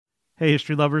Hey,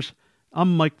 history lovers.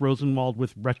 I'm Mike Rosenwald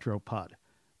with Retropod,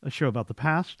 a show about the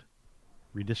past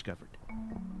rediscovered.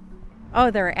 Oh,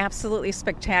 they're absolutely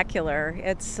spectacular.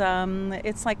 It's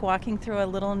like walking through a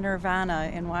little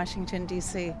nirvana in Washington,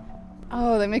 D.C.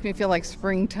 Oh, they make me feel like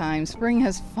springtime. Spring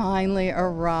has finally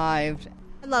arrived.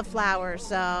 I love flowers,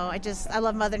 so I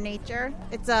love Mother Nature.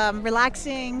 It's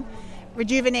relaxing,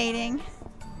 rejuvenating.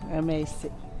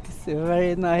 Amazing. It's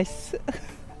very nice.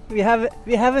 We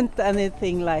haven't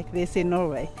anything like this in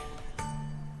Norway.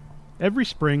 Every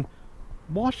spring,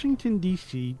 Washington,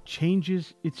 D.C.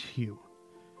 changes its hue.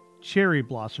 Cherry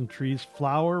blossom trees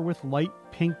flower with light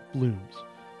pink blooms,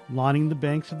 lining the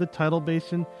banks of the tidal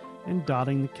basin and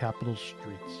dotting the capital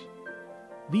streets.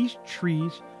 These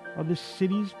trees are the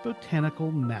city's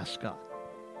botanical mascot.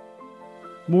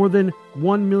 More than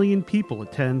 1 million people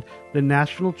attend the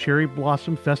National Cherry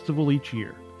Blossom Festival each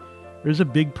year. There's a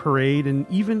big parade and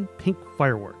even pink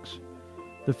fireworks.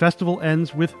 The festival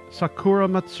ends with Sakura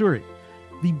Matsuri,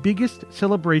 the biggest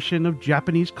celebration of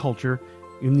Japanese culture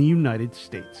in the United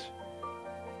States.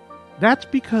 That's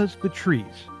because the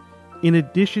trees, in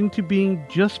addition to being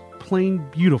just plain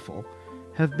beautiful,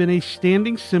 have been a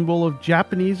standing symbol of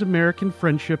Japanese-American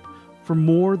friendship for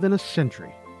more than a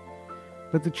century.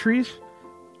 But the trees,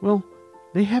 well,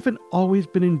 they haven't always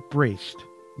been embraced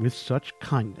with such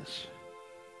kindness.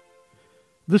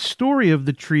 The story of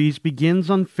the trees begins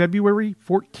on February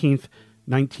 14th,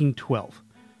 1912,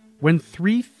 when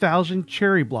 3,000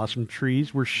 cherry blossom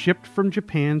trees were shipped from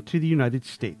Japan to the United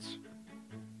States.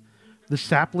 The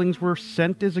saplings were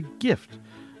sent as a gift,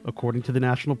 according to the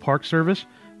National Park Service,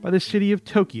 by the city of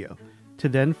Tokyo to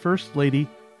then First Lady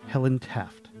Helen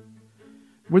Taft.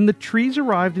 When the trees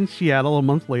arrived in Seattle a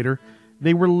month later,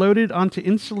 they were loaded onto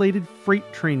insulated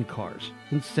freight train cars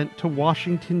and sent to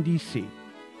Washington, D.C.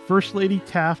 First Lady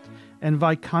Taft and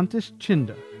Viscountess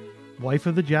Chinda, wife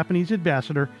of the Japanese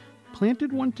ambassador,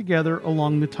 planted one together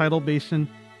along the tidal basin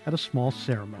at a small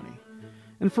ceremony.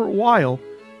 And for a while,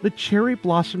 the cherry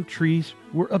blossom trees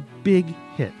were a big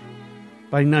hit.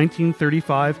 By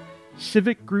 1935,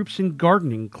 civic groups and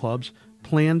gardening clubs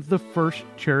planned the first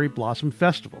Cherry Blossom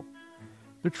Festival.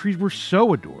 The trees were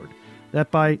so adored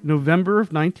that by November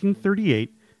of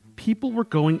 1938, people were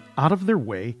going out of their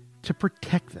way to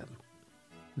protect them.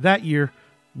 That year,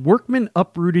 workmen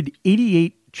uprooted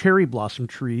 88 cherry blossom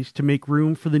trees to make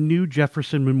room for the new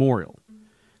Jefferson Memorial.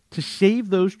 To save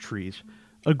those trees,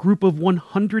 a group of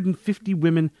 150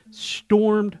 women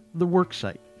stormed the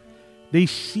worksite. They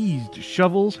seized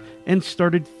shovels and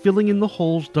started filling in the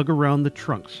holes dug around the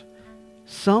trunks.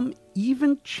 Some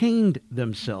even chained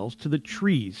themselves to the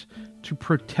trees to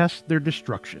protest their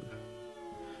destruction.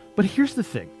 But here's the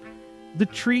thing. The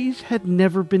trees had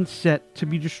never been set to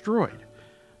be destroyed.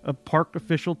 A park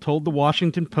official told the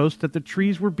Washington Post that the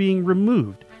trees were being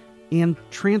removed and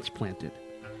transplanted.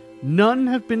 None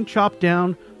have been chopped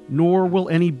down, nor will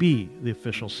any be, the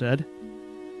official said.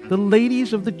 The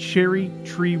ladies of the Cherry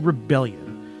Tree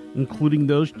Rebellion, including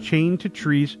those chained to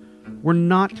trees, were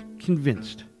not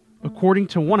convinced. According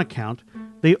to one account,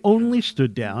 they only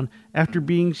stood down after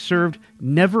being served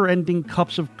never-ending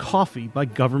cups of coffee by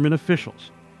government officials.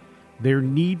 Their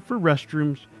need for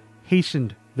restrooms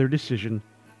hastened their decision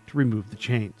to remove the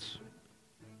chains.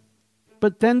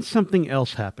 But then something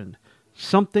else happened,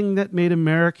 something that made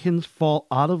Americans fall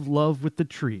out of love with the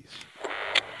trees.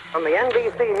 From the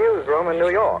NBC newsroom in New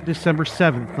York, December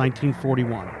 7th,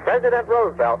 1941. President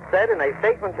Roosevelt said in a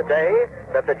statement today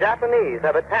that the Japanese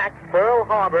have attacked Pearl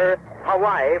Harbor,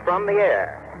 Hawaii, from the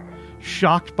air.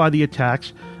 Shocked by the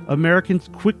attacks, Americans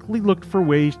quickly looked for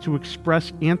ways to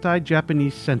express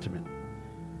anti-Japanese sentiment.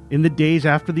 In the days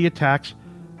after the attacks,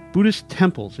 Buddhist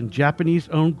temples and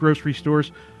Japanese-owned grocery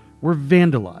stores were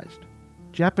vandalized.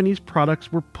 Japanese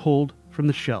products were pulled from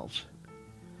the shelves.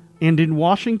 And in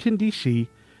Washington, D.C.,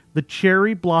 the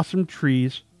cherry blossom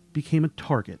trees became a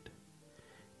target.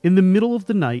 In the middle of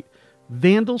the night,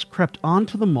 vandals crept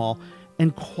onto the mall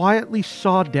and quietly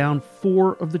sawed down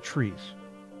 4 of the trees.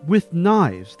 With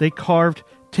knives, they carved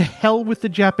 "To hell with the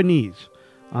Japanese"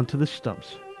 onto the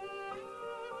stumps.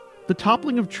 The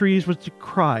toppling of trees was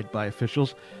decried by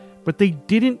officials, but they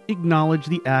didn't acknowledge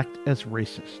the act as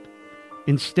racist.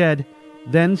 Instead,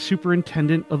 then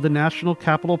Superintendent of the National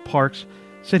Capital Parks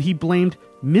said he blamed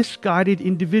misguided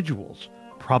individuals,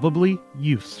 probably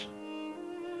youths.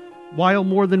 While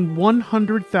more than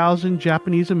 100,000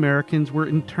 Japanese Americans were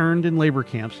interned in labor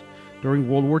camps during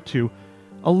World War II,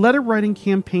 a letter-writing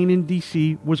campaign in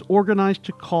D.C. was organized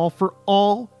to call for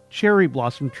all cherry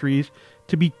blossom trees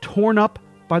to be torn up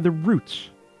by the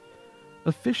roots.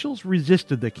 Officials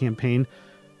resisted the campaign,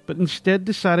 but instead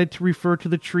decided to refer to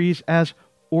the trees as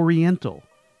Oriental,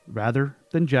 rather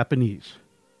than Japanese.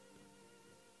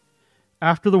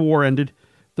 After the war ended,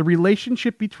 the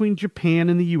relationship between Japan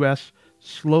and the U.S.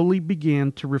 slowly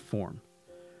began to reform.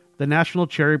 The National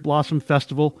Cherry Blossom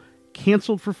Festival,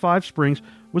 canceled for 5 springs,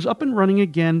 was up and running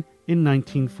again in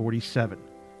 1947.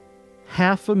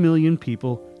 500,000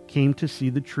 people came to see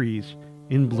the trees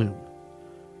in bloom.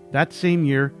 That same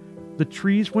year, the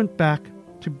trees went back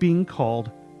to being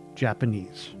called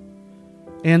Japanese.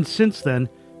 And since then,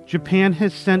 Japan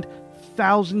has sent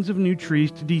thousands of new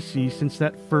trees to D.C. since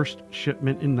that first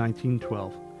shipment in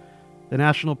 1912. The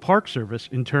National Park Service,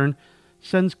 in turn,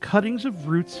 sends cuttings of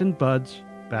roots and buds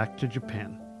back to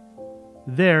Japan.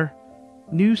 There,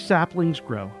 new saplings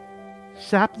grow,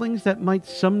 saplings that might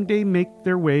someday make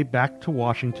their way back to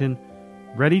Washington,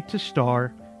 ready to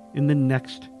star in the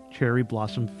next Cherry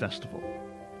Blossom Festival.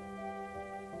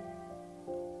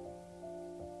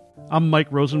 I'm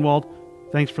Mike Rosenwald.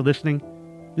 Thanks for listening.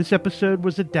 This episode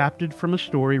was adapted from a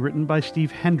story written by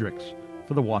Steve Hendricks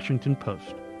for The Washington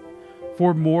Post.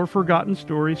 For more forgotten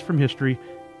stories from history,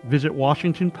 visit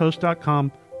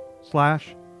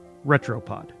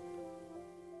WashingtonPost.com/retropod.